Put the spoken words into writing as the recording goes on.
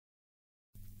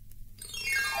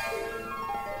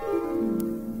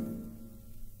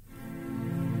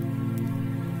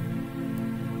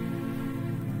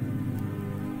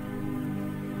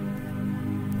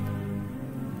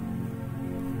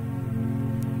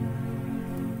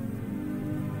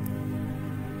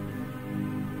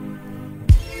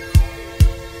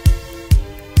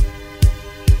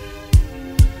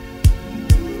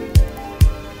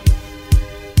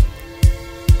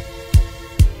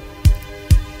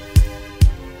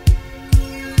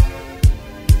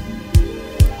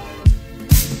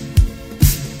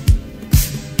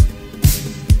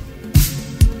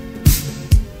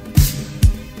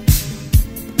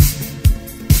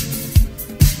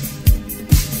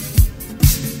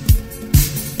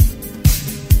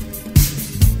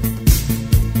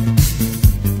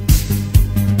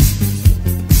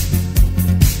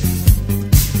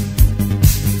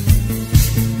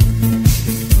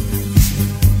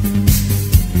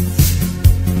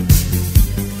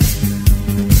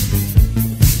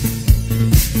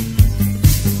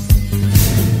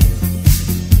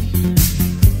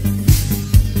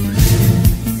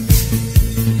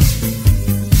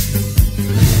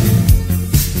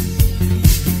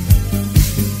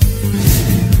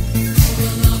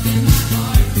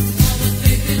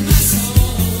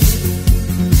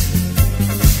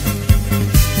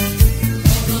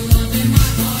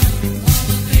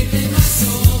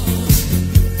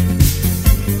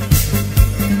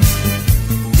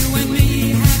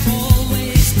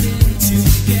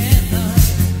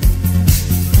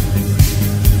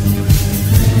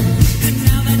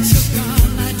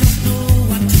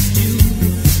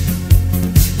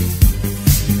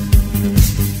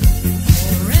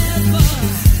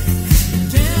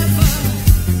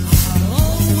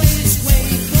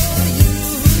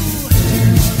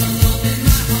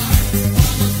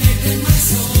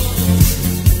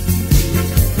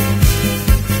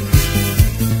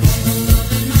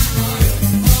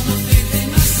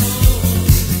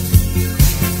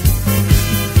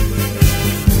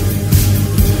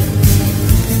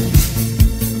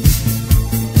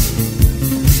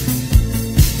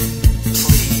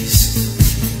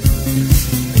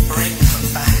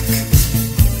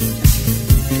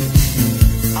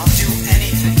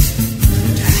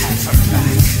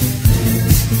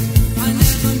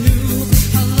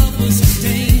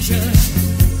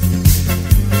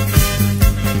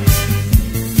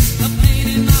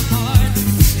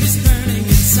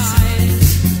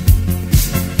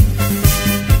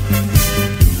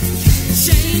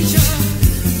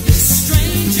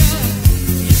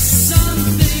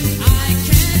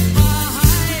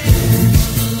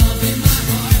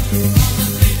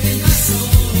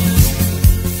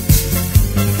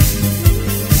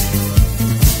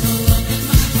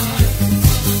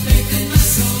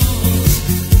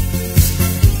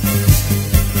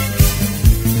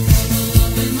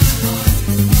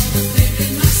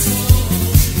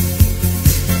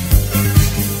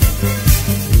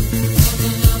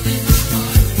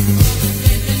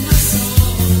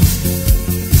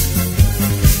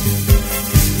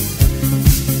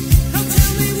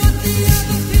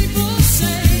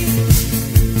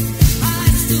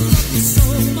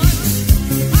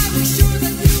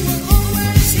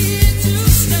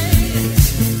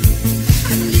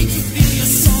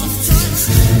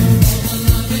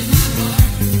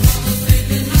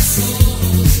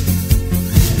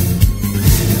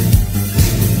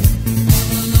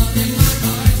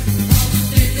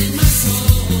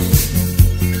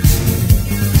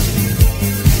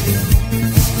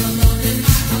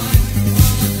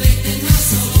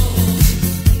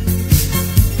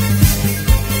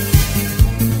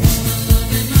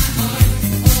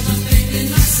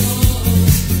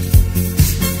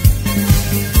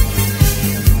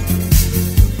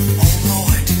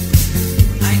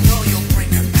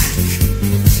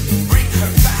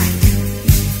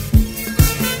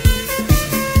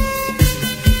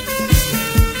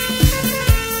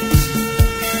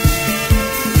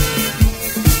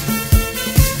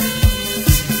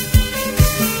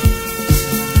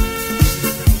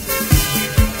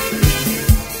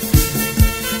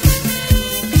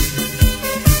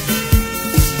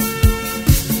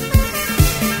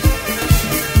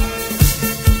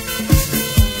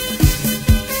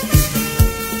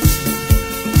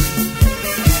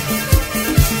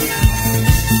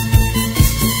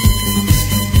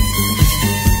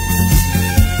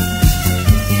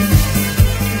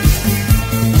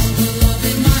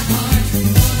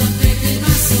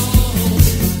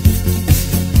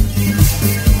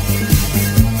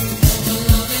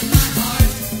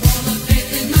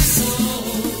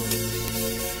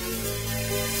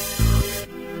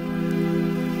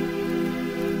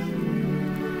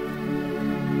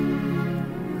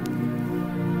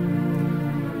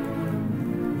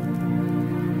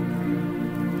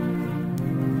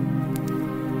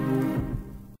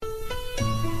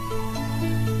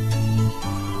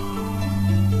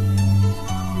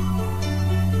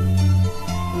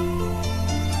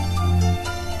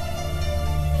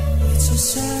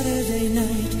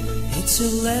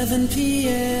11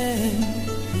 p.m.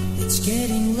 It's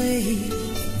getting late,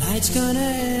 the night's gonna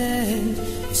end.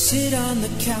 You sit on the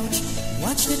couch,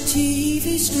 watch the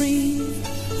TV screen.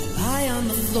 Lie on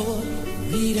the floor,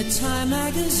 read a Time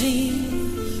magazine.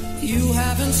 You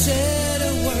haven't said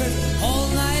a word all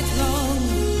night long.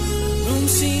 The room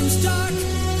seems dark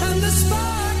and the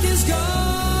spark is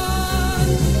gone.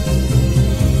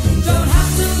 Don't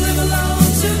have to live alone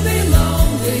to be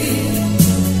lonely.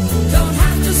 Don't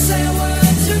have to say a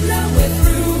word to know it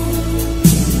through.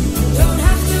 Don't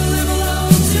have to live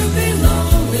alone to be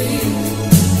lonely,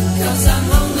 'cause I'm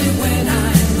lonely when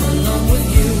I'm alone with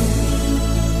you.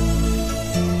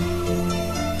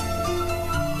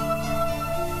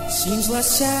 Seems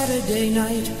last Saturday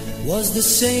night was the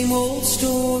same old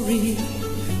story.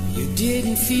 You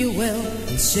didn't feel well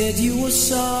and said you were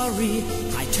sorry.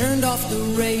 I turned off the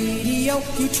radio,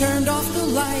 you turned off the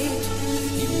light.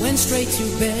 You went straight to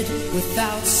bed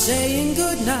without saying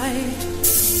goodnight.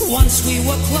 Once we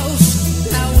were close,